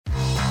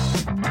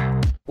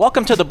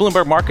Welcome to the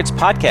Bloomberg Markets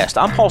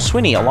Podcast. I'm Paul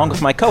Sweeney, along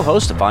with my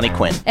co-host, Bonnie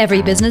Quinn.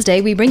 Every business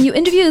day, we bring you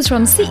interviews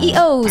from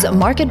CEOs,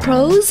 market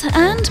pros,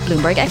 and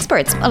Bloomberg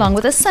experts, along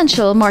with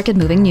essential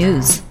market-moving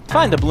news.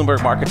 Find the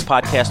Bloomberg Markets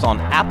Podcast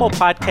on Apple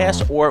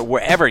Podcasts or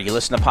wherever you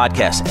listen to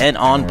podcasts and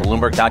on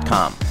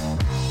Bloomberg.com.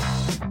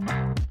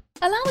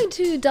 Allow me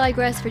to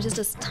digress for just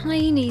a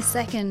tiny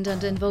second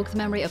and invoke the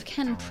memory of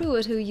Ken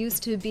Pruitt, who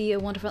used to be a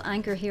wonderful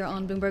anchor here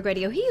on Bloomberg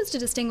Radio. He used to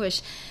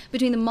distinguish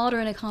between the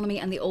modern economy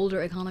and the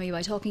older economy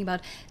by talking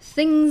about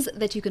things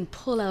that you can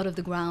pull out of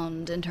the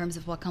ground in terms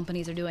of what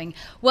companies are doing.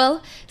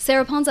 Well,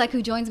 Sarah Ponczak,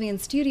 who joins me in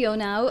studio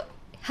now,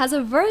 has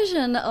a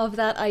version of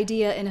that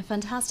idea in a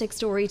fantastic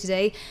story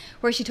today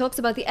where she talks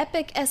about the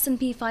epic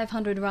S&P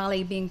 500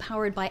 rally being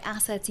powered by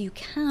assets you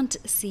can't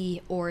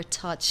see or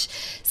touch.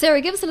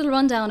 Sarah, give us a little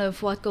rundown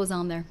of what goes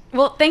on there.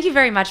 Well, thank you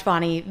very much,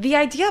 Bonnie. The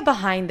idea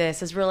behind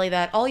this is really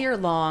that all year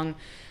long,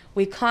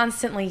 we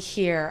constantly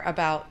hear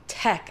about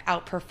tech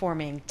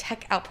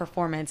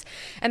outperformance.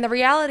 And the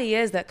reality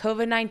is that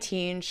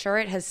COVID-19, sure,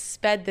 it has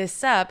sped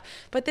this up,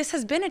 but this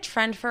has been a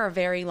trend for a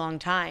very long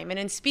time. And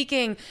in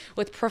speaking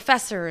with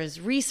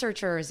professors,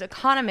 researchers,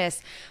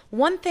 economists,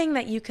 one thing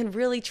that you can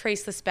really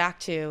trace this back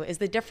to is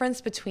the difference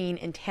between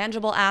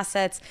intangible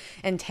assets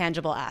and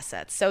tangible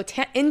assets. So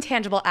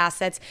intangible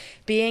assets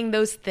being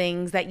those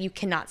things that you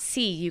cannot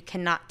see, you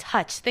cannot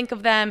touch. Think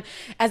of them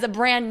as a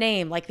brand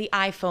name, like the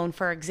iPhone,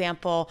 for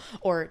example,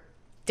 or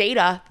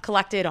data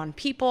collected on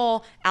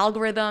people,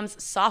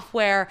 algorithms,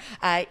 software.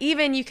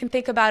 Even you can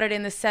think about it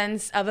in the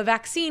sense of a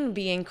vaccine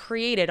being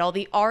created, all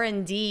the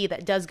R&D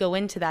that does go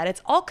into that.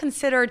 It's all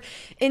considered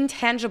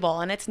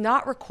intangible and it's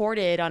not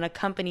recorded on a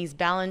company's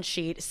balance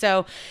sheet.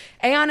 So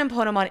Aon and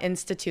Ponemon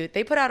Institute,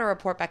 they put out a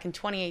report back in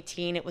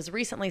 2018. It was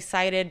recently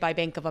cited by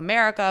Bank of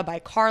America, by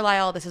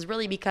Carlyle. This has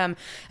really become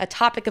a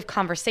topic of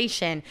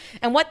conversation.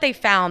 And what they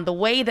found, the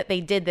way that they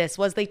did this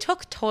was they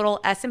took total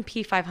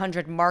S&P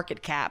 500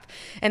 market cap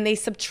and they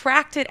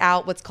subtracted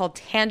out what's called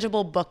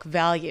tangible book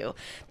value.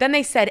 Then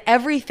they said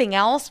everything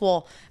else,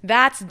 well,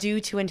 that's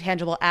due to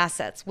intangible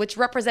assets, which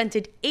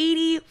represented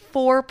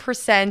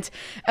 84%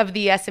 of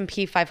the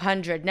S&P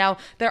 500. Now,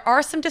 there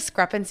are some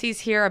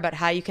discrepancies here about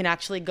how you can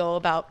actually go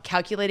about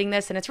calculating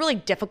this, and it's really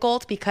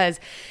difficult because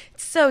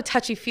it's so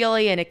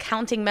touchy-feely and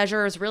accounting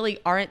measures really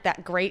aren't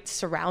that great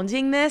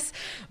surrounding this.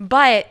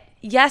 But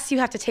yes, you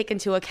have to take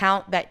into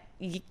account that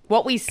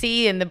what we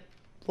see in the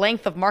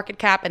length of market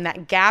cap and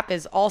that gap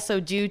is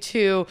also due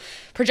to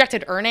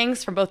projected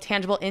earnings from both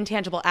tangible and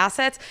intangible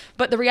assets.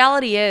 But the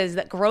reality is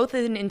that growth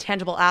in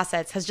intangible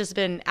assets has just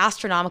been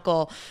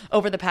astronomical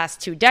over the past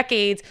 2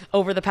 decades,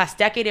 over the past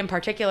decade in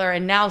particular,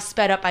 and now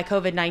sped up by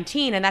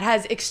COVID-19. And that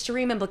has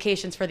extreme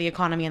implications for the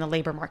economy and the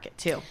labor market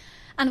too.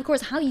 And of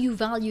course, how you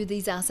value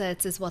these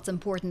assets is what's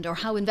important, or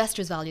how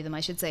investors value them,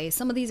 I should say.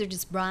 Some of these are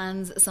just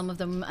brands. Some of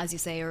them, as you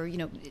say, are,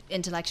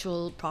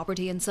 intellectual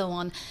property and so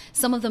on.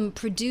 Some of them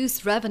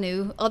produce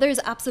revenue. Others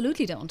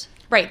absolutely don't.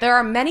 Right. There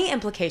are many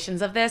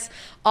implications of this.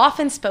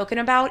 Often spoken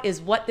about is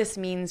what this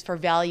means for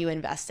value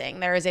investing.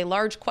 There is a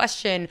large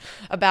question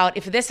about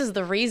if this is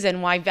the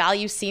reason why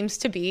value seems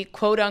to be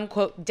quote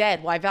unquote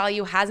dead, why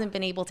value hasn't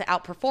been able to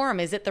outperform.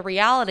 Is it the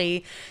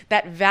reality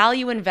that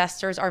value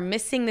investors are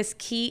missing this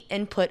key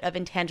input of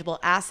intangible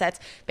assets?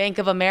 Bank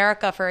of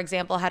America, for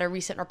example, had a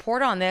recent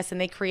report on this, and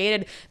they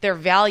created their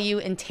value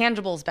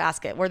intangibles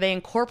basket where they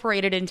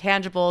incorporated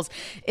intangibles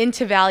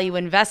into value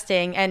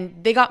investing, and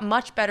they got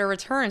much better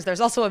returns.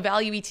 There's also a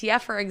value ETF,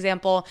 for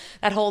example,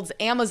 that holds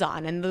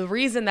Amazon. And the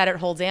reason that it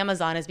holds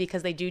Amazon is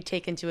because they do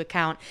take into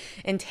account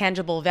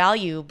intangible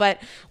value.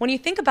 But when you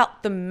think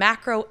about the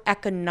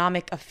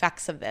macroeconomic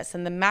effects of this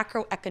and the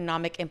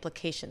macroeconomic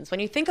implications, when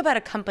you think about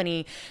a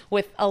company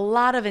with a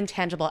lot of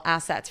intangible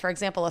assets, for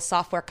example, a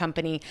software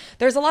company,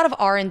 there's a lot of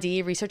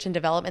R&D, research and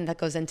development that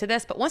goes into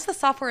this. But once the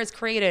software is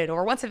created,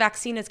 or once a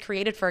vaccine is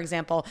created, for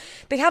example,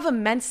 they have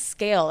immense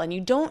scale, and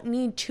you don't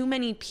need too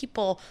many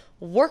people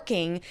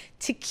working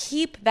to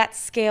keep that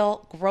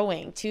scale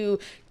growing, to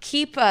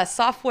keep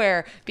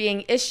software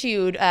being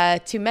issued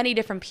to many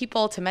different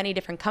people, to many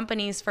different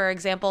companies, for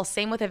example.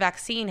 Same with a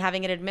vaccine,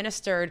 having it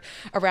administered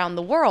around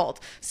the world.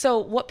 So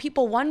what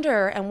people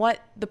wonder, and what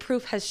the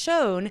proof has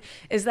shown,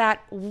 is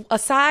that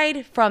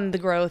aside from the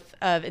growth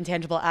of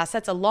intangible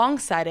assets,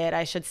 alongside it,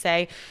 I should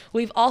say,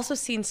 we've also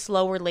seen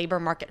slower labor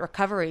market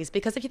recoveries.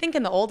 Because if you think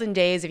in the olden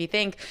days, if you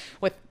think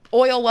with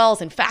oil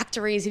wells and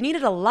factories, you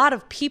needed a lot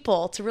of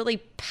people to really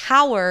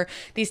power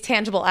these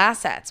tangible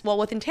assets. Well,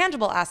 with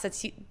intangible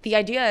assets, the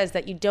idea is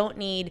that you don't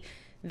need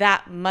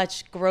that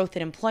much growth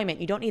in employment.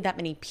 You don't need that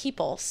many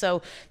people.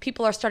 So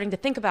people are starting to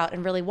think about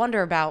and really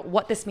wonder about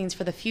what this means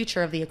for the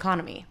future of the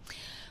economy.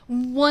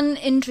 One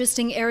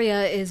interesting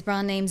area is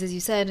brand names, as you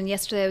said. And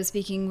yesterday I was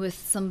speaking with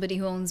somebody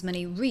who owns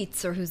many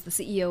REITs, or who's the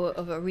CEO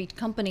of a REIT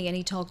company, and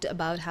he talked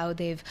about how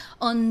they've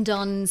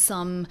undone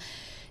some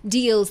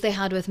deals they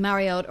had with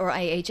Marriott or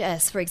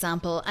IHS, for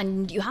example.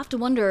 And you have to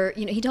wonder,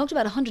 he talked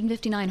about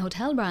 159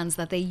 hotel brands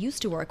that they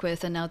used to work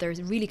with, and now they're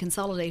really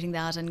consolidating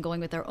that and going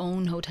with their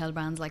own hotel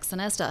brands like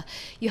Sonesta.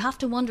 You have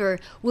to wonder,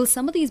 will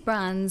some of these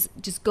brands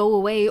just go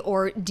away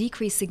or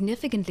decrease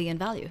significantly in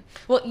value?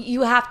 Well,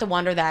 you have to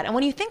wonder that. And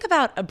when you think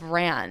about a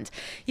brand,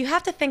 you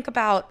have to think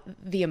about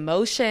the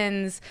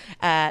emotions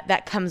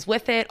that comes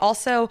with it.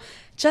 Also,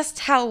 just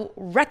how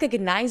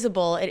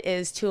recognizable it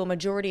is to a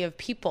majority of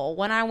people.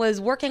 When I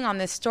was working on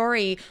this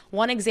story,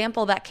 one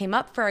example that came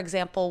up, for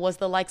example, was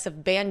the likes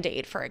of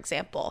Band-Aid, for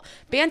example.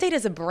 Band-Aid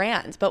is a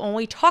brand, but when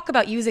we talk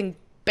about using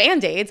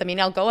Band-Aids,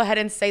 I'll go ahead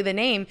and say the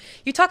name,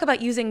 you talk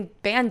about using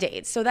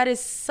Band-Aids. So that is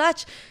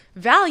such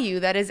value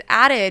that is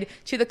added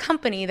to the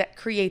company that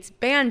creates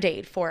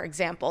Band-Aid, for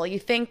example. You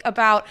think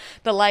about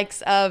the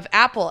likes of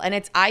Apple and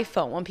its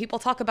iPhone. When people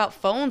talk about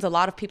phones, a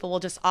lot of people will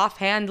just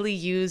offhandedly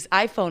use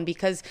iPhone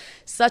because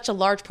such a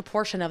large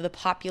proportion of the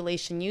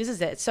population uses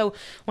it. So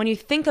when you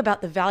think about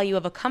the value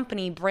of a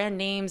company, brand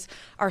names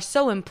are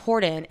so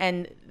important,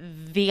 and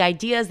the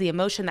ideas, the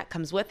emotion that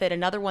comes with it.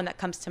 Another one that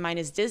comes to mind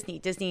is Disney.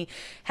 Disney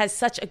has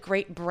such a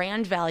great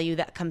brand value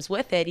that comes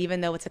with it,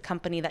 even though it's a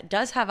company that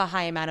does have a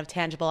high amount of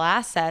tangible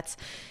assets.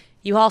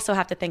 You also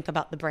have to think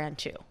about the brand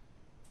too.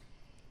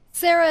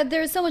 Sarah,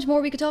 there's so much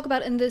more we could talk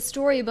about in this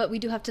story, but we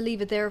do have to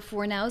leave it there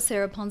for now.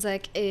 Sarah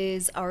Ponczek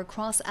is our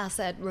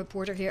cross-asset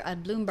reporter here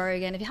at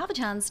Bloomberg, and if you have a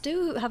chance,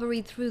 do have a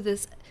read through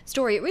this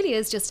story. It really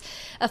is just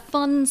a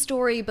fun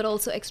story, but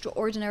also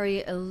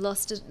extraordinary,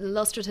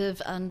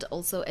 illustrative, and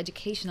also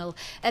educational.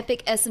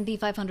 Epic S&P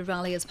 500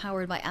 rally is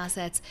powered by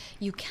assets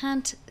you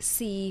can't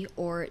see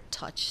or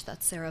touch.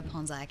 That's Sarah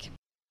Ponczek.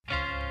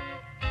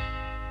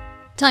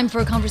 Time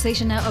for a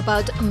conversation now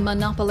about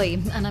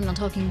Monopoly. And I'm not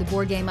talking the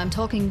board game, I'm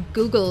talking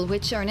Google,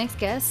 which our next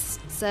guest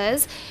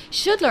says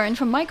should learn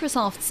from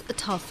Microsoft's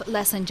tough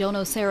lesson.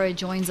 Jono Serra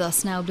joins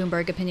us now,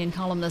 Bloomberg opinion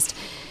columnist.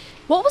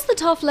 What was the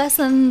tough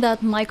lesson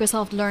that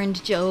Microsoft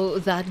learned, Joe,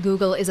 that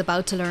Google is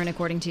about to learn,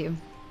 according to you?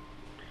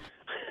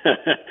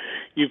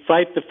 You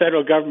fight the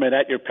federal government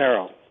at your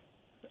peril.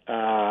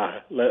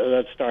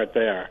 Let's start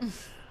there.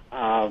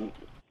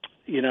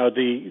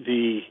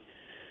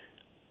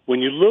 When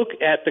you look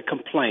at the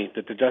complaint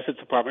that the Justice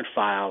Department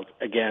filed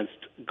against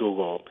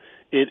Google,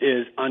 it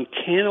is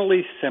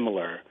uncannily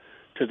similar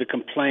to the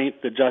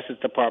complaint the Justice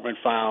Department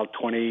filed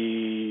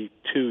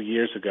 22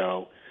 years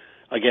ago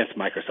against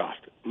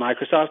Microsoft.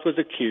 Microsoft was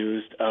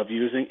accused of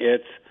using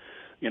its,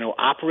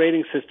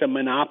 operating system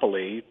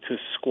monopoly to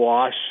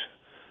squash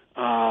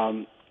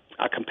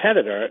a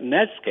competitor,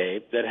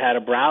 Netscape, that had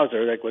a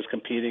browser that was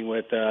competing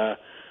with the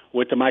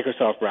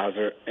Microsoft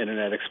browser,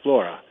 Internet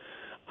Explorer.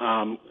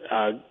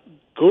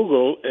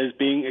 Google is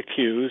being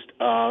accused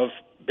of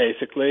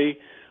basically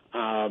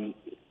going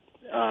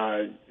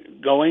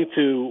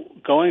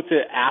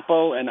to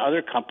Apple and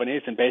other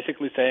companies and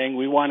basically saying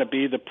we want to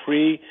be the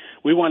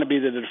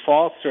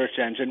default search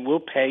engine. We'll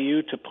pay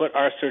you to put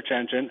our search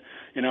engine,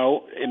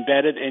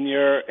 embedded in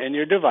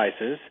your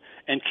devices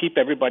and keep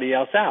everybody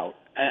else out.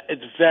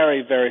 It's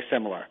very, very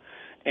similar.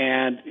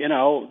 And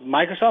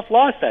Microsoft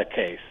lost that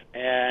case,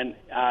 and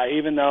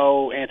even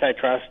though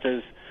antitrust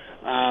has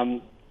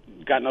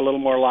gotten a little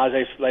more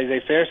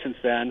laissez-faire since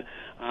then,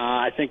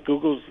 I think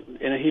Google's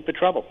in a heap of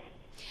trouble.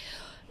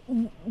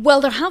 Well,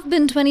 there have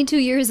been 22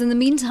 years in the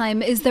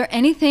meantime. Is there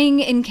anything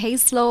in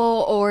case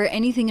law or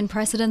anything in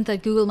precedent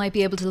that Google might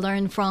be able to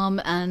learn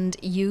from and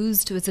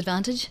use to its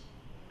advantage?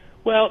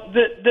 Well,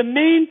 the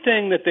main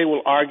thing that they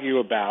will argue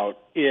about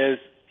is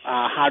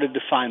how to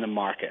define the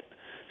market.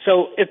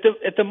 So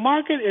if the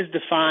market is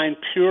defined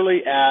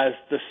purely as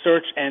the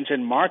search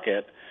engine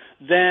market,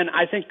 then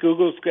I think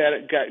Google's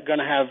going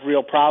to have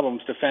real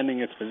problems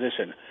defending its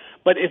position.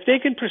 But if they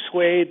can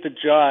persuade the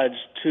judge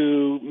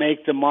to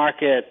make the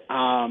market,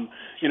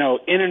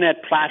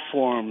 internet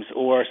platforms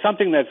or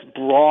something that's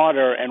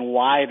broader and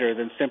wider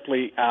than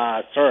simply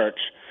search,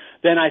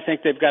 then I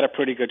think they've got a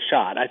pretty good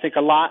shot. I think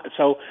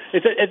so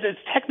it's a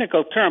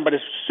technical term, but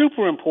it's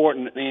super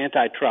important in the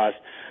antitrust,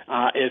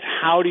 is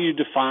how do you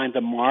define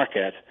the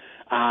market?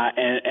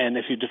 And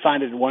if you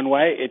define it one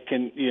way, it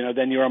can,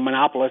 then you're a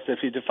monopolist. If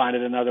you define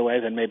it another way,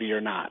 then maybe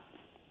you're not.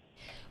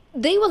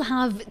 They will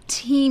have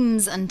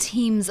teams and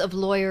teams of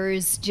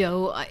lawyers,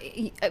 Joe.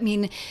 I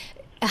mean,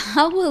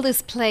 how will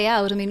this play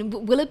out? I mean,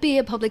 will it be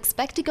a public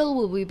spectacle?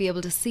 Will we be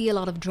able to see a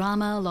lot of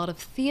drama, a lot of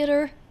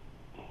theater?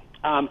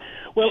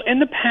 Well, in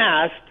the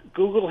past,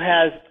 Google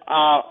has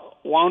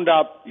wound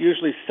up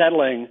usually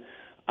settling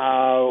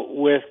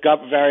with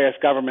various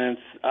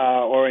governments,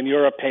 or in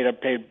Europe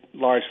paid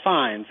large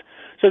fines.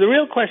 So the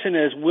real question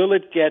is, will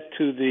it get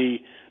to the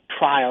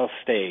trial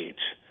stage?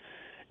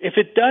 If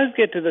it does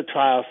get to the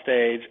trial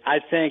stage, I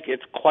think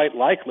it's quite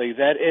likely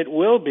that it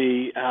will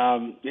be,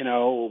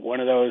 one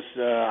of those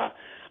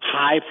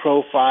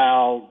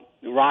high-profile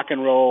rock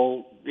and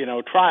roll,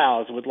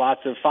 trials with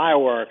lots of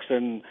fireworks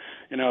and,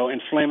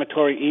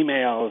 inflammatory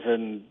emails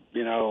and,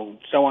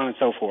 so on and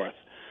so forth.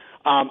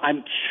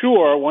 I'm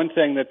sure one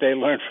thing that they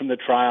learned from the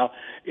trial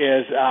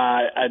is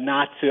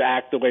not to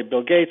act the way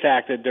Bill Gates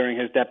acted during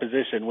his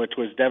deposition, which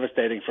was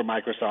devastating for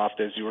Microsoft.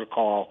 As you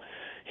recall,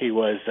 he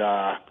was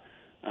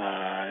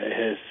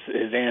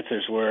his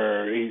answers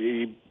were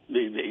he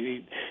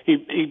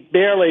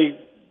barely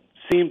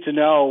seemed to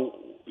know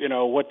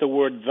what the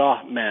word "the"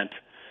 meant,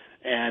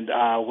 and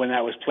when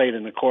that was played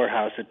in the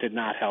courthouse, it did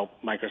not help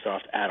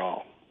Microsoft at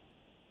all.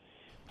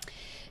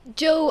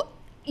 Joe,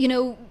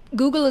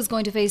 Google is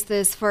going to face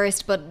this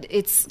first, but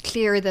it's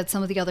clear that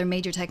some of the other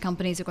major tech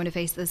companies are going to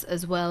face this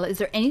as well. Is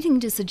there anything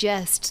to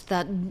suggest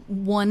that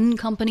one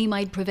company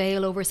might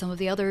prevail over some of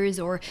the others,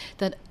 or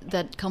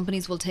that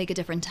companies will take a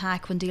different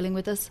tack when dealing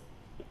with this?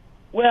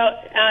 Well,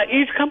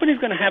 each company is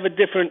going to have a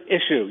different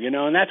issue,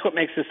 and that's what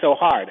makes this so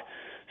hard.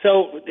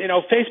 So,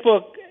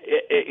 Facebook,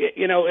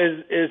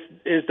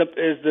 is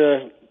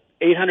the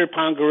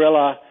 800-pound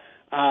gorilla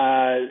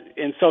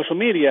in social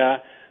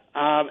media.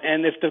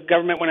 And if the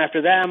government went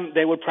after them,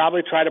 they would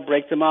probably try to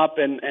break them up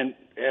and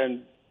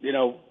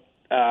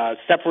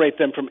separate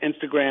them from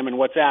Instagram and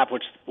WhatsApp,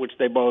 which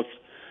they both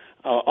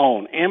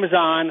own.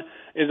 Amazon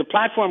is a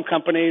platform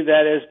company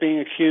that is being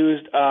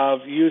accused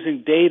of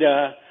using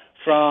data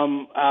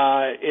from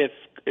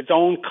its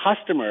own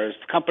customers,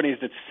 companies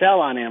that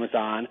sell on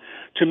Amazon,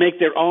 to make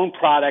their own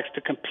products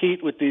to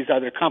compete with these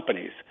other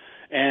companies.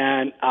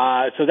 And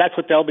so that's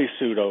what they'll be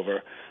sued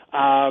over.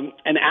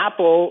 And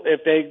Apple,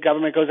 if the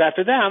government goes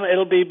after them,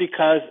 it'll be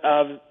because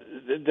of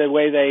the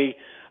way they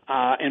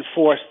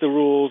enforce the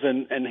rules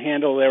and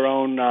handle their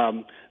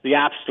own the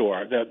App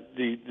Store,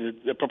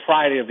 the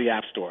propriety of the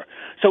App Store.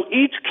 So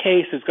each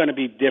case is going to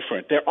be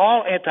different. They're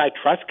all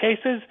antitrust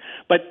cases,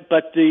 but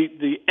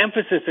the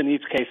emphasis in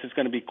each case is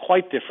going to be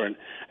quite different.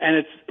 And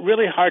it's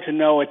really hard to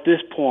know at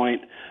this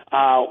point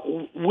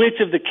which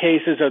of the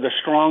cases are the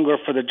stronger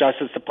for the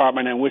Justice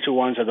Department and which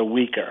ones are the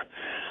weaker.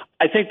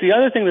 I think the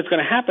other thing that's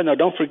going to happen, though,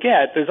 don't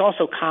forget, there's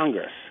also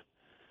Congress.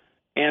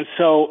 And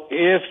so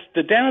if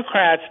the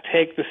Democrats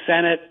take the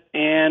Senate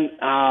and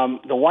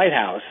the White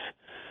House,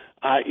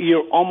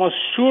 you're almost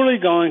surely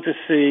going to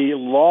see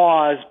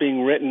laws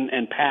being written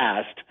and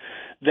passed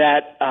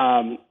that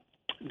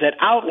that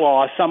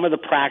outlaw some of the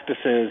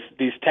practices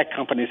these tech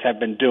companies have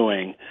been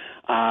doing,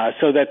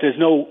 so that there's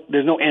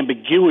no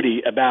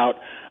ambiguity about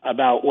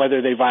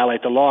whether they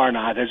violate the law or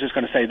not. They're just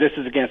going to say, this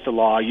is against the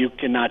law, you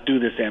cannot do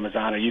this,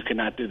 Amazon, or you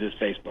cannot do this,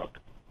 Facebook.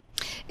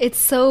 It's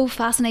so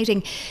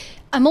fascinating.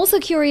 I'm also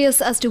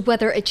curious as to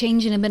whether a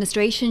change in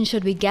administration,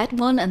 should we get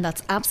one, and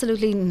that's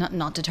absolutely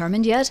not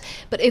determined yet,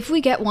 but if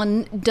we get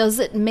one, does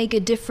it make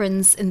a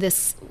difference in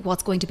this,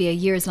 what's going to be a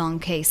years-long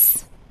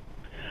case?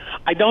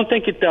 I don't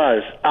think it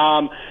does.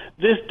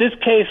 This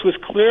case was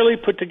clearly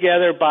put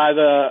together by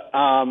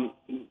the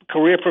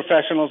career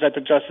professionals at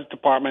the Justice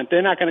Department.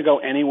 They're not going to go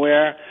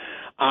anywhere.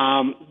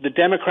 The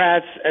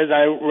Democrats, as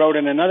I wrote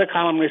in another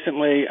column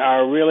recently,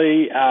 are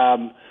really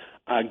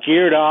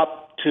geared up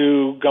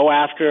to go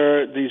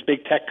after these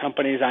big tech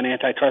companies on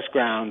antitrust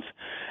grounds.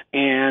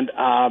 And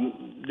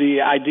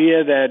the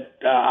idea that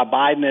a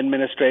Biden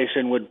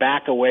administration would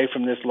back away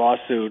from this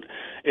lawsuit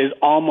is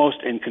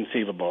almost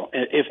inconceivable.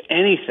 If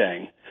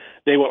anything,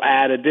 they will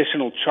add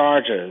additional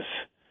charges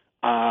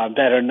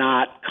that are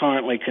not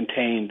currently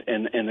contained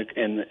in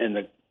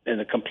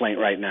the complaint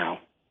right now.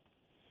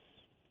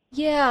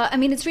 Yeah, I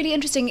mean, it's really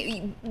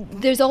interesting.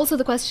 There's also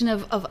the question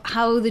of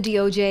how the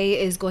DOJ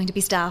is going to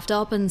be staffed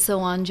up and so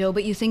on, Joe,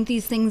 but you think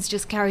these things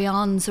just carry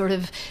on sort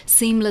of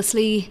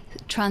seamlessly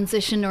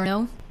transition, or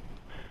no?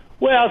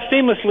 Well,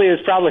 seamlessly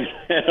is probably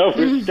an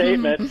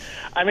overstatement.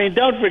 I mean,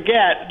 don't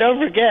forget, the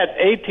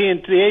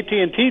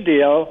AT&T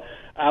deal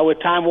with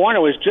Time Warner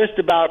was just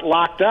about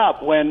locked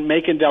up when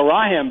Makin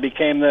Delrahim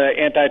became the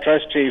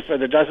antitrust chief of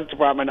the Justice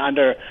Department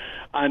under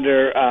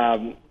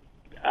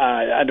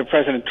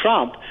President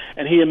Trump,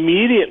 and he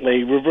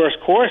immediately reversed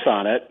course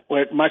on it,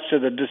 much to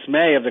the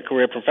dismay of the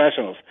career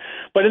professionals.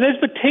 But in this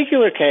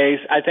particular case,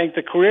 I think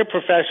the career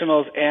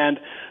professionals and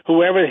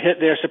whoever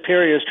their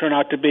superiors turn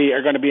out to be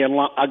are going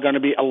to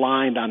be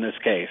aligned on this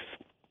case.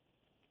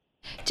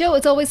 Joe,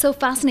 it's always so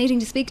fascinating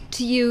to speak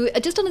to you.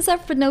 Just on a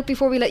separate note,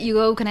 before we let you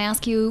go, can I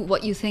ask you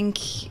what you think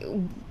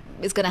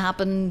is going to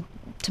happen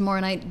tomorrow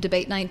night,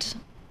 debate night?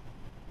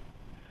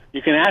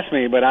 You can ask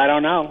me, but I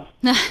don't know.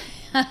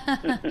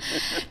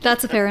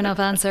 That's a fair enough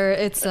answer.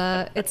 It's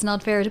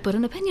not fair to put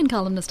an opinion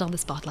columnist on the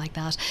spot like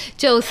that.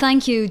 Joe,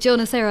 thank you. Joe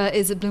Nocera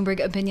is a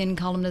Bloomberg opinion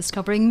columnist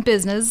covering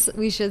business,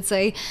 we should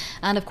say.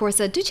 And of course,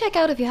 do check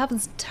out, if you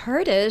haven't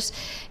heard it,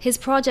 his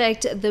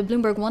project, the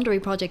Bloomberg Wondery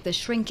project, The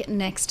Shrink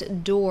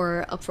Next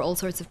Door, up for all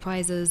sorts of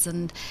prizes,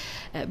 and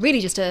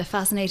really just a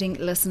fascinating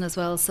listen as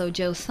well. So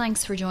Joe,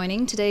 thanks for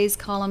joining. Today's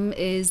column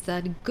is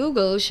that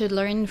Google should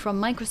learn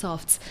from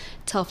Microsoft's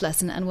tough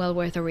lesson, and well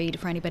worth a read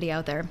for anybody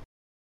out there.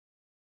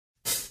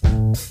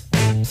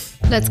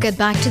 Let's get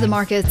back to the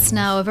markets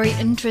now. A very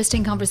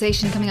interesting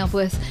conversation coming up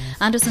with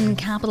Anderson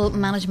Capital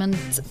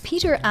Management's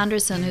Peter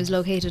Anderson, who's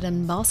located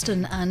in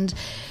Boston and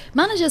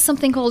manages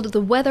something called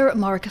the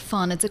Weathermark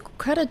Fund. It's a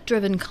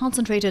credit-driven,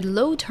 concentrated,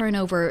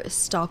 low-turnover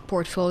stock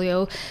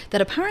portfolio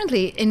that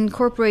apparently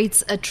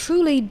incorporates a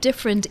truly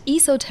different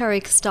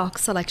esoteric stock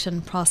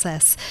selection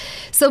process.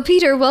 So,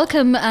 Peter,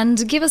 welcome,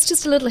 and give us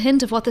just a little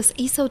hint of what this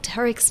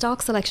esoteric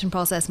stock selection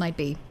process might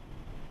be.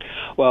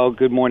 Well,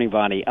 good morning,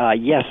 Bonnie.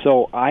 Yes,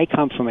 so I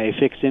come from a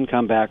fixed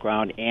income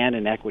background and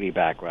an equity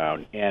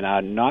background,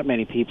 and not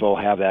many people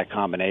have that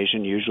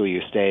combination. Usually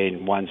you stay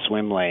in one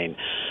swim lane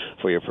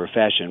for your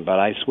profession, but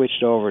I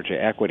switched over to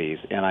equities,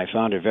 and I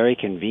found it very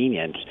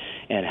convenient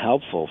and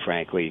helpful,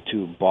 frankly,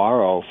 to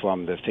borrow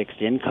from the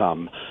fixed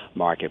income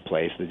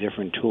marketplace, the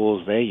different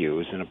tools they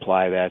use, and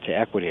apply that to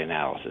equity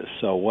analysis.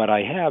 So what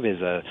I have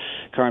is a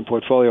current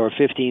portfolio of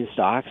 15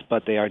 stocks,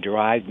 but they are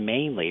derived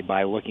mainly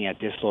by looking at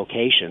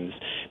dislocations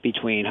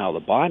between how the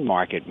bond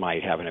market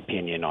might have an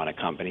opinion on a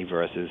company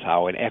versus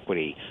how an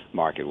equity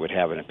market would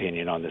have an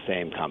opinion on the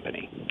same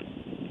company.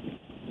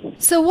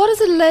 So what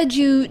has it led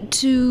you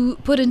to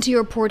put into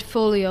your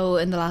portfolio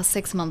in the last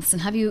 6 months,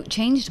 and have you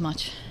changed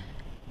much?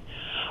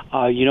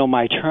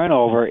 My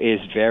turnover is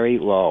very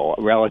low,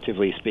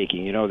 relatively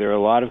speaking. There are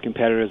a lot of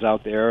competitors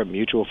out there,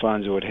 mutual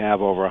funds would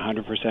have over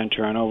 100%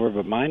 turnover,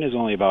 but mine is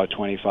only about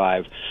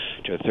 25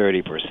 to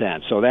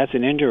 30%. So that's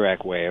an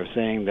indirect way of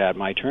saying that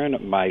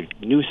my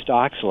new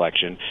stock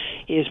selection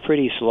is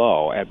pretty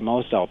slow. At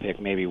most, I'll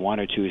pick maybe one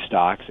or two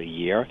stocks a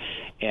year.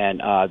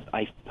 And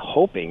I'm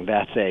hoping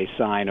that's a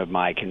sign of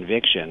my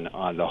conviction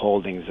on the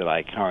holdings that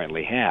I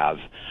currently have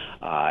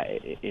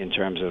in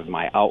terms of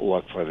my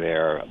outlook for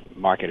their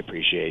market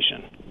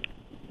appreciation.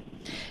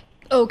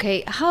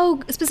 Okay, how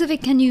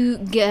specific can you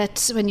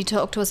get when you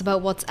talk to us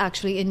about what's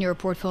actually in your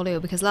portfolio?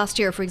 Because last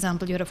year, for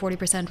example, you had a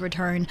 40%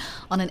 return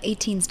on an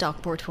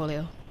 18-stock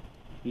portfolio.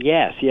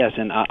 Yes,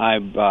 and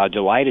I'm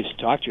delighted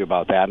to talk to you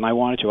about that. And I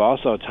wanted to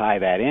also tie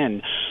that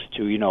in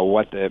to,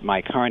 what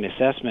my current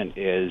assessment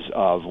is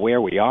of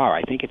where we are.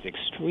 I think it's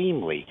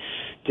extremely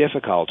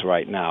difficult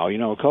right now.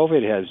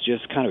 COVID has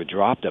just kind of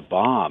dropped a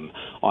bomb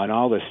on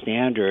all the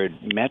standard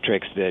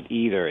metrics that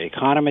either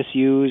economists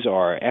use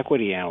or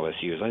equity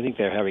analysts use. I think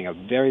they're having a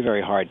very,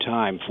 very hard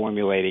time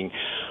formulating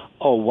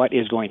what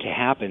is going to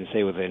happen,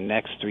 say, within the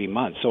next 3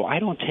 months. So I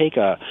don't take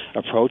a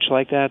approach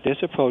like that. This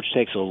approach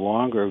takes a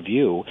longer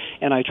view,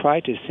 and I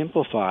try to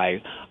simplify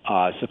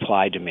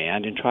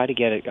supply-demand and try to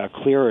get a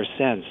clearer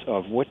sense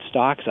of what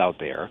stocks out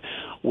there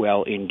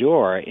will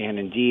endure and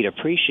indeed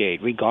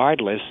appreciate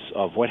regardless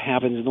of what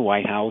happens in the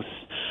White House,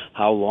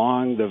 how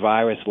long the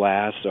virus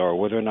lasts, or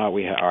whether or not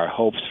our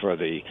hopes for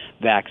the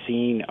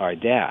vaccine are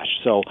dashed.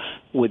 So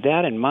with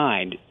that in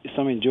mind,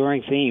 some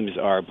enduring themes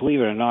are,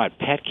 believe it or not,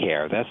 pet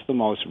care. That's the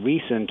most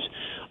recent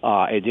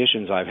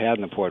additions I've had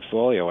in the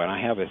portfolio, and I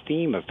have a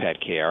theme of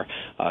pet care,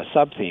 a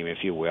sub-theme, if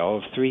you will,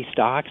 of 3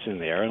 stocks in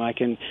there, and I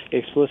can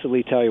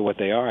explicitly tell you what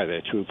they are.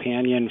 They're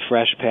Trupanion,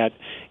 Freshpet,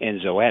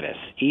 and Zoetis.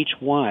 Each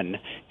one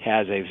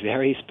has a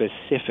very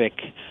specific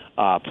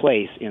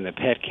place in the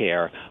pet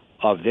care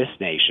of this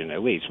nation,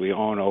 at least. We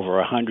own over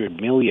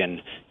 100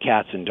 million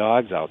cats and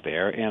dogs out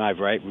there, and I've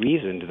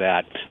reasoned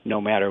that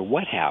no matter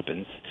what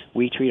happens,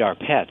 we treat our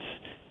pets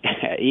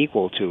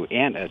equal to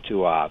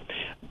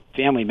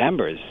family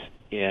members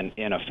in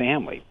a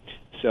family.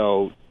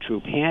 So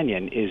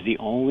Trupanion is the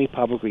only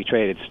publicly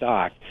traded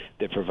stock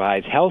that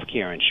provides health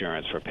care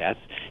insurance for pets,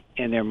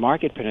 and their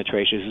market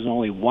penetration is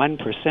only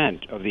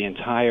 1% of the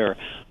entire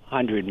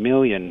 100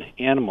 million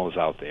animals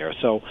out there.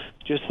 So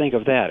just think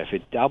of that. If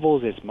it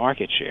doubles its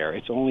market share,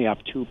 it's only up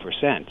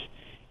 2%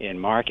 in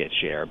market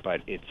share,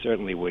 but it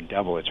certainly would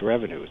double its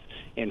revenues.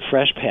 And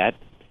Freshpet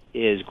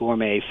is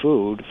gourmet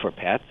food for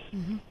pets,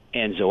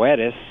 and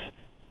Zoetis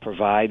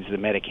provides the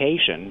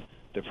medication,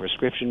 the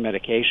prescription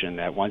medication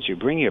that once you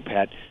bring your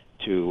pet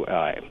to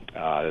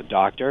a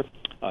doctor,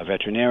 a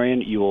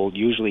veterinarian, you will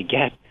usually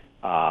get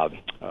a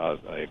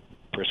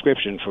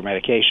prescription for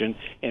medication,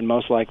 and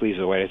most likely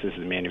Zoetis is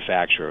the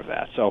manufacturer of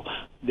that. So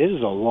this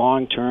is a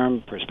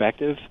long-term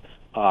perspective.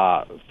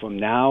 From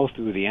now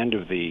through the end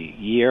of the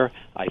year,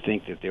 I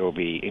think that there will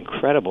be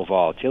incredible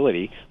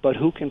volatility, but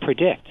who can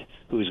predict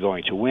who's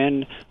going to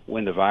win,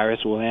 when the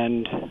virus will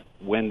end,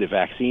 when the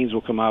vaccines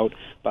will come out?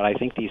 But I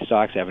think these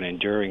stocks have an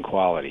enduring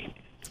quality.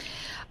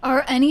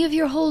 Are any of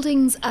your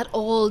holdings at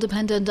all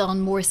dependent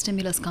on more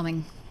stimulus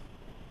coming?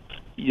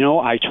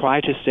 I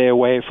try to stay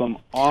away from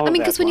all of that. I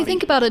mean, because when you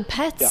think about it,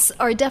 pets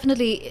are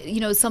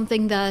definitely,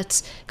 something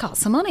that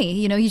costs some money.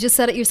 You just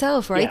said it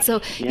yourself, right? Yes.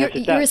 So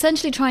you're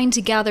essentially trying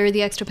to gather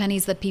the extra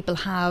pennies that people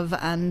have,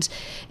 and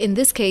in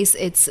this case,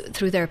 it's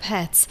through their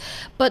pets.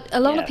 But a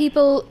lot of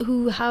people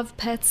who have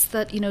pets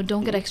that,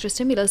 don't get extra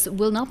stimulus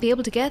will not be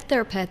able to get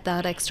their pet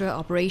that extra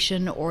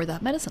operation or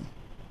that medicine.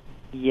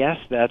 Yes,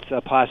 that's a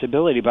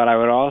possibility, but I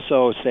would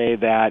also say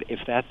that if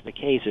that's the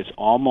case, it's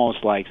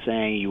almost like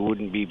saying you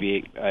wouldn't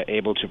be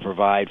able to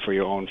provide for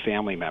your own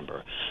family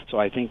member. So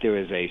I think there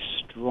is a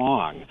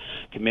strong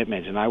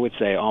commitment, and I would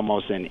say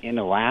almost an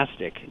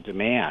inelastic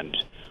demand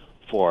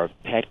for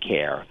pet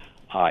care.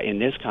 In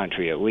this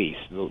country, at least,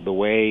 the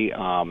way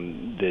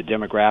the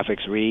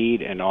demographics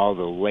read and all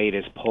the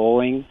latest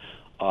polling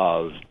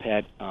of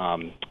pet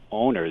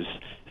owners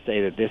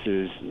say that this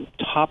is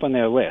top on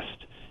their list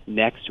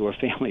next to a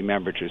family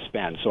member to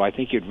spend. So I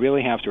think you'd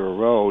really have to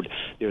erode.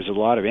 There's a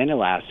lot of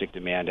inelastic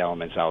demand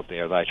elements out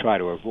there that I try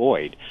to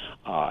avoid.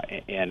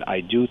 And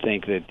I do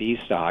think that these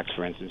stocks,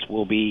 for instance,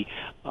 will be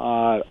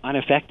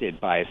unaffected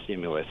by a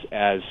stimulus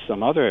as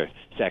some other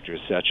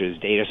sectors such as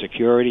data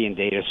security and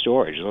data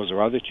storage. Those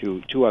are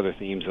two other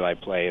themes that I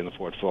play in the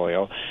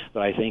portfolio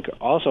that I think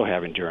also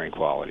have enduring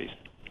qualities.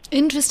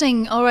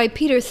 Interesting. All right,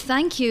 Peter,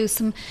 thank you.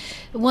 Some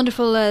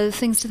wonderful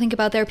things to think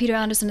about there. Peter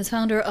Anderson is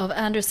founder of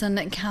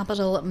Anderson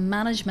Capital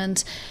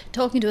Management,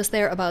 talking to us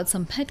there about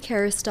some pet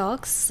care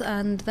stocks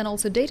and then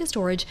also data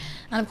storage.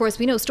 And of course,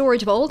 we know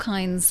storage of all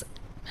kinds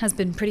has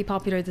been pretty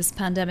popular this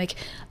pandemic.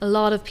 A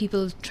lot of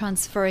people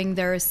transferring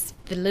their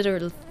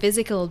literal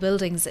physical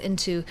buildings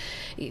into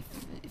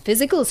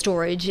physical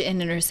storage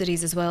in inner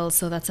cities as well.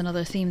 So that's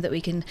another theme that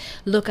we can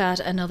look at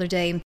another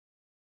day.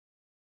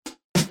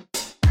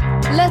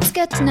 Let's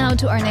get now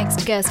to our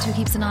next guest, who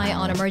keeps an eye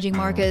on emerging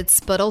markets,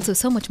 but also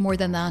so much more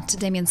than that.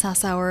 Damien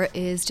Sassower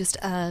is just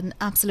an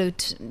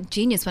absolute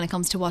genius when it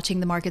comes to watching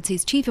the markets.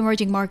 He's Chief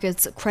Emerging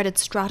Markets Credit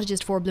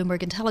Strategist for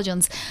Bloomberg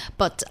Intelligence,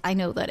 but I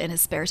know that in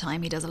his spare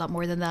time he does a lot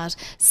more than that,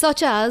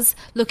 such as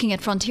looking at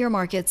frontier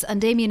markets.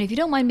 And Damien, if you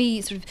don't mind me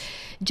sort of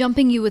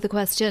jumping you with a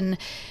question,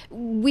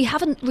 we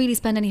haven't really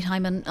spent any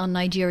time on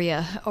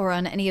Nigeria or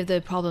on any of the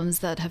problems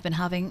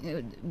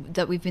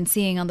that we've been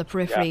seeing on the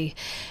periphery.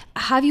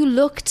 Yeah. Have you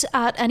looked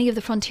at any of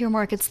the frontier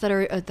markets that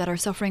are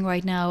suffering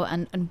right now,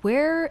 and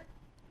where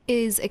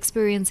is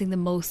experiencing the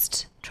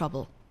most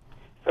trouble?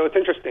 So it's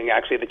interesting,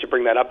 actually, that you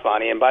bring that up,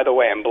 Vani. And by the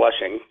way, I'm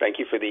blushing. Thank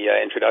you for the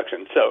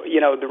introduction. So,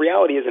 the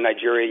reality is in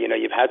Nigeria,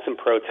 you've had some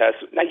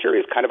protests. Nigeria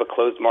is kind of a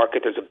closed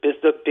market. There's a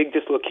big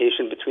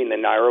dislocation between the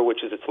naira,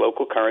 which is its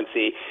local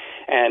currency,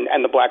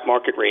 and the black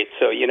market rate.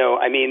 So,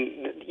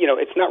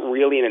 it's not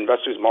really an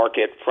investor's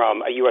market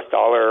from a U.S.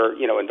 dollar,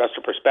 investor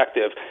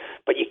perspective,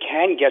 but you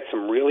can get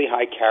some really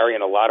high carry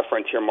in a lot of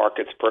frontier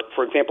markets,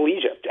 for example,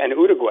 Egypt and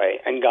Uruguay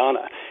and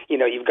Ghana.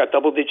 You've got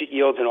double-digit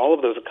yields in all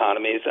of those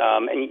economies,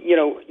 and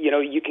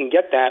you can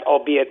get that,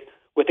 albeit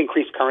with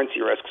increased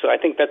currency risk. So I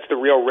think that's the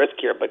real risk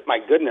here. But my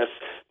goodness,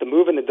 the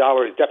move in the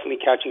dollar is definitely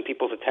catching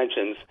people's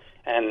attentions.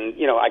 And,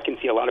 I can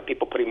see a lot of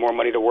people putting more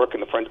money to work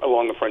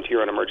along the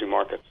frontier in emerging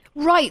markets.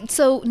 Right.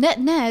 So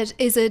net,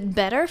 is it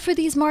better for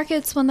these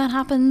markets when that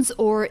happens,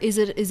 or is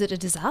it a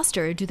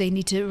disaster? Do they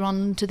need to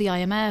run to the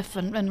IMF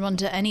and run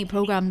to any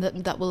program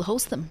that will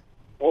host them?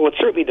 Well, it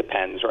certainly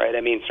depends, right? I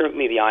mean,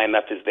 certainly the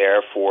IMF is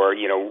there for,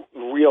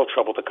 real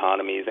troubled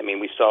economies. I mean,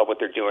 we saw what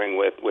they're doing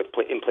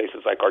in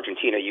places like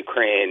Argentina,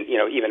 Ukraine,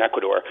 even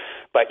Ecuador.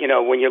 But,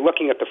 when you're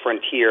looking at the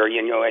frontier,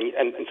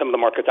 and some of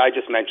the markets I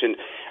just mentioned,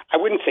 I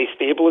wouldn't say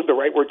stable is the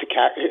right word to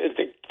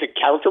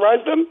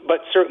characterize them,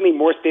 but certainly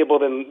more stable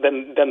than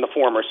the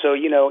former. So,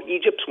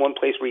 Egypt's one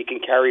place where you can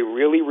carry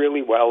really,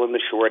 really well in the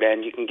short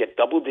end. You can get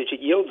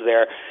double-digit yields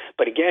there.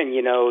 But again,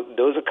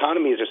 those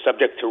economies are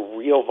subject to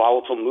real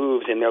volatile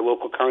moves in their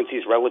local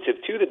currencies relative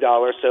to the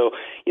dollar. So,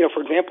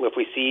 for example, if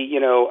we see,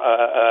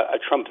 a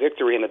Trump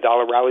victory and the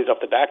dollar rallies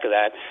off the back of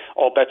that,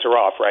 all bets are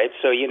off, right?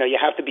 So, you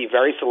have to be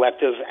very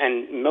selective,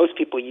 and most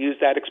people use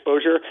that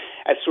exposure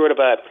as sort of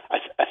a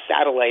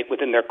satellite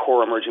within their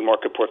core emerging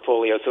market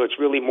portfolio. So it's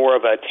really more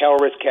of a tail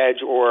risk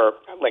hedge, or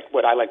like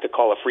what I like to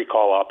call a free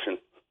call option.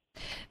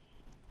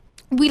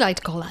 We like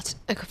to call that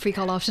a free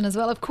call option as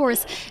well, of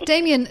course.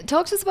 Damien,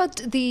 talk to us about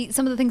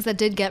some of the things that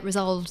did get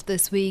resolved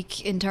this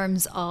week in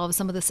terms of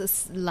some of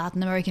the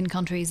Latin American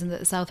countries and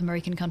the South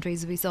American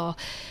countries. We saw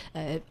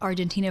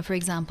Argentina, for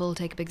example,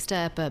 take a big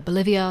step,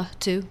 Bolivia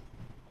too.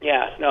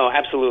 Yeah, no,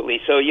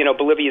 absolutely. So,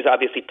 Bolivia has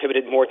obviously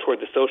pivoted more toward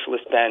the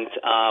socialist bent.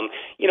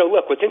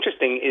 Look, what's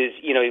interesting is,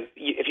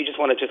 if you just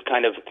want to just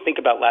kind of think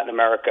about Latin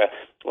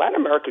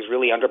America's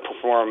really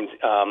underperformed.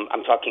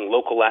 I'm talking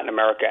local Latin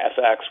America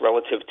FX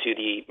relative to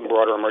the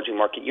broader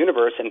emerging market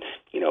universe. And,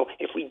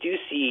 if we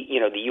do see,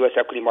 the U.S.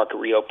 equity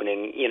market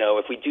reopening,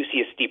 if we do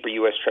see a steeper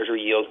U.S.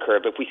 Treasury yield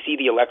curve, if we see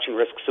the election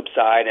risk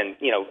subside and,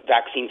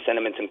 vaccine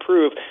sentiments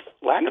improve,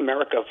 Latin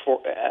America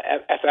for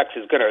FX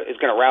is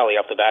gonna rally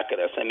off the back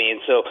of this. I mean,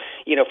 so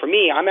for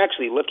me, I'm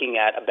actually looking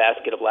at a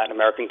basket of Latin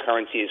American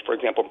currencies, for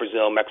example,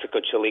 Brazil, Mexico,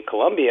 Chile,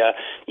 Colombia,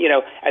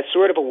 as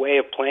sort of a way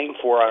of playing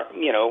for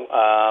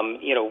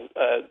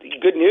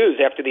good news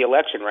after the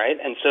election, right?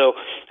 And so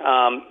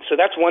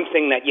that's one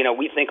thing that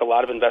we think a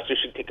lot of investors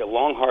should take a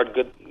long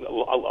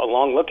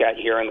look at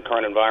here in the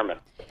current environment.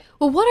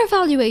 Well, what are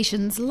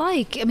valuations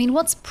like? I mean,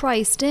 what's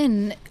priced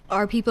in?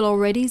 Are people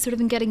already sort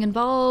of getting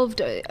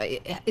involved?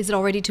 Is it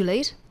already too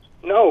late?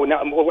 No.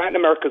 Well, Latin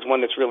America is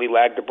one that's really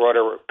lagged the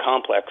broader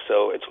complex,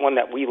 so it's one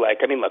that we like.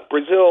 I mean,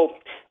 Brazil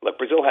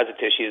has its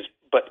issues,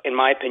 but in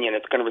my opinion,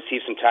 it's going to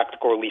receive some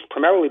tactical relief,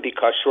 primarily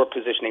because short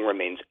positioning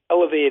remains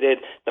elevated,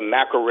 the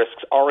macro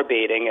risks are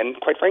abating, and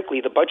quite frankly,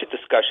 the budget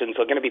discussions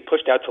are going to be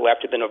pushed out till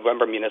after the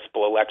November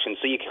municipal election.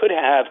 So you could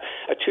have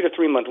a 2 to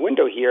 3 month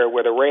window here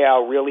where the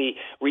real really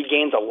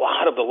regains a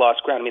lot of the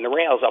lost ground. I mean, the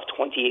real is off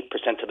 28%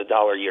 to the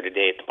dollar year to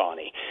date,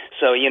 Bonnie.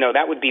 So,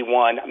 that would be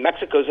one.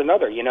 Mexico's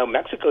another.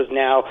 Mexico's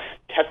now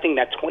testing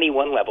that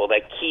 21 level,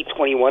 that key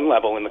 21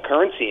 level in the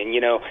currency. And,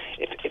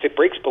 if it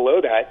breaks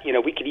below that,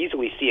 we could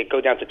easily see it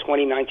go down to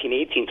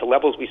 2019-18 to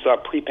levels we saw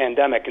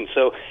pre-pandemic. And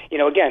so,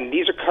 again,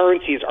 these are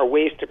currencies are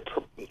ways to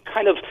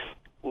kind of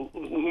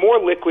more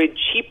liquid,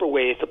 cheaper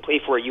ways to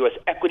play for a U.S.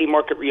 equity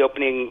market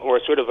reopening or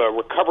sort of a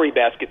recovery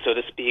basket, so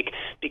to speak,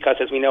 because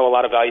as we know, a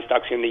lot of value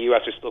stocks here in the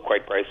U.S. are still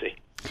quite pricey.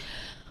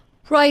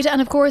 Right,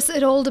 and of course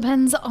it all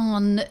depends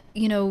on,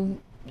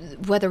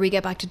 whether we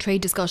get back to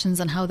trade discussions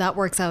and how that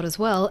works out as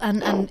well,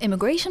 and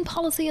immigration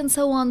policy and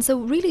so on. So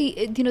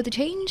really, the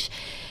change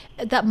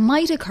that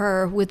might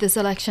occur with this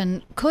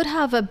election could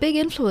have a big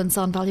influence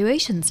on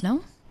valuations,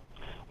 no?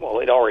 Well,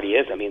 it already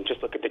is. I mean,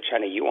 just look at the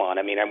China yuan.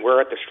 I mean, and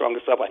we're at the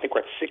strongest level. I think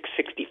we're at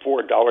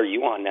 $664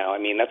 yuan now. I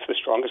mean, that's the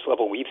strongest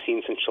level we've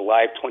seen since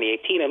July of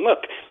 2018. And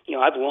look,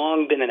 I've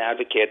long been an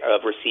advocate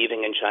of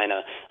receiving in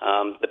China.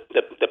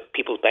 The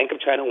People's Bank of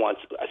China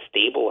wants a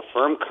stable, a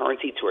firm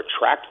currency to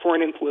attract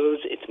foreign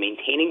inflows. It's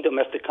maintaining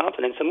domestic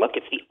confidence. And look,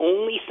 it's the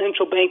only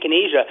central bank in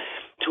Asia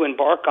to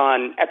embark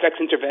on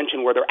FX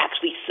intervention where they're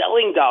actually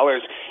selling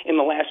dollars in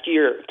the last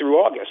year through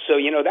August. So,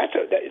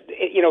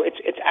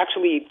 it's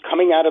actually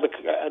coming out of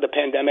the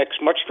pandemic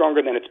much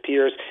stronger than its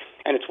peers,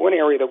 and it's one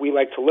area that we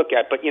like to look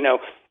at. But,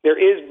 there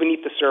is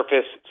beneath the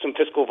surface some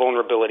fiscal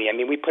vulnerability. I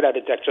mean, we put out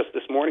a deck just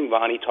this morning,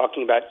 Bonnie,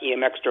 talking about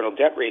EM external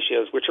debt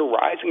ratios, which are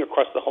rising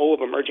across the whole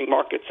of emerging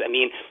markets. I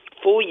mean,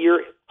 full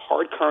year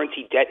hard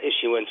currency debt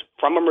issuance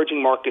from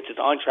emerging markets is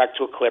on track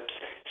to eclipse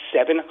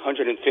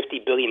 $750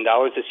 billion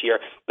this year.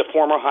 The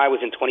former high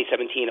was in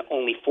 2017,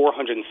 only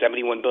 $471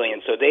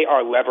 billion. So they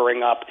are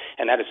levering up,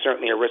 and that is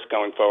certainly a risk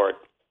going forward.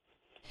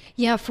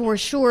 Yeah, for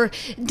sure.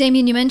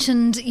 Damien, you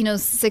mentioned,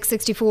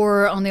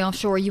 664 on the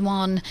offshore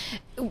yuan.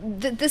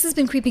 This has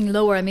been creeping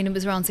lower. I mean, it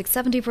was around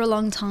 670 for a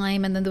long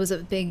time, and then there was a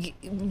big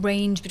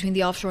range between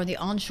the offshore and the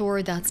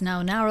onshore that's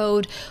now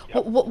narrowed.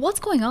 Yep. What's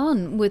going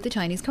on with the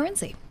Chinese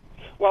currency?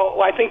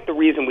 Well, I think the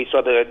reason we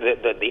saw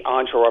the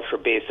onshore-offshore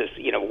basis,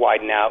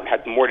 widen out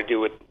had more to do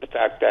with the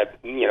fact that,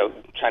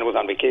 China was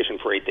on vacation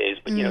for 8 days.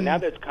 But, now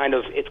that it's kind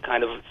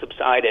of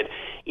subsided,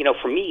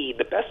 for me,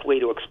 the best way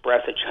to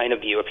express a China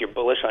view, if you're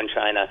bullish on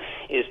China,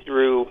 is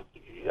through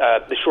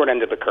the short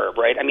end of the curve,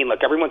 right? I mean, look,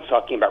 everyone's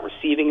talking about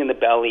receiving in the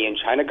belly and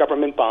China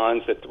government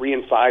bonds at 3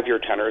 and 5 year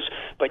tenors.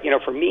 But,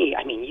 for me,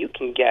 I mean, you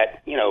can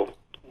get,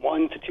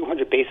 1 to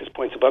 200 basis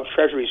points above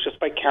treasuries just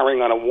by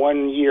carrying on a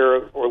 1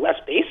 year or less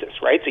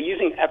basis, right? So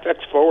using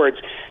FX forwards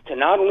to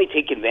not only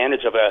take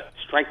advantage of a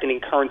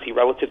strengthening currency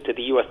relative to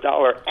the U.S.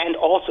 dollar and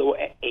also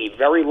a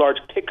very large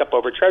pickup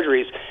over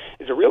treasuries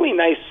is a really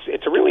nice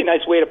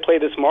way to play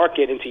this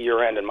market into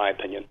year end, in my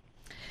opinion.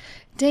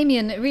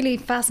 Damien, really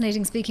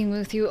fascinating speaking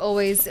with you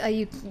always.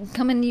 You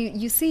come in,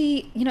 you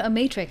see, a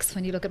matrix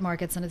when you look at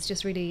markets, and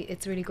it's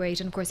really great.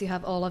 And of course, you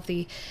have all of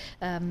the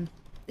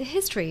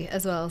history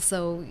as well,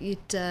 so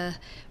it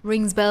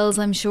rings bells,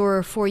 I'm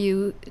sure, for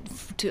you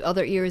to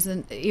other eras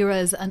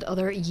and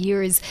other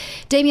years.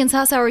 Damien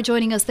Sassower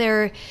joining us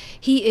there.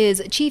 He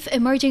is Chief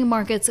Emerging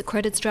Markets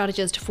Credit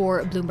Strategist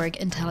for Bloomberg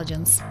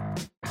Intelligence.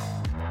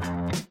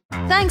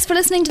 Thanks for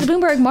listening to the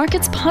Bloomberg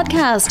Markets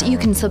Podcast. You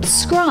can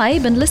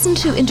subscribe and listen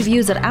to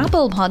interviews at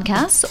Apple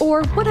Podcasts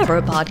or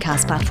whatever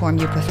podcast platform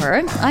you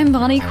prefer. I'm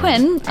Bonnie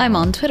Quinn. I'm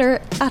on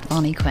Twitter at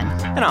Bonnie Quinn.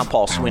 And I'm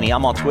Paul Sweeney.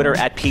 I'm on Twitter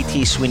at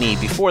PT Sweeney.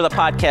 Before the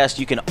podcast,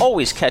 you can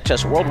always catch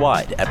us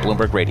worldwide at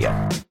Bloomberg Radio.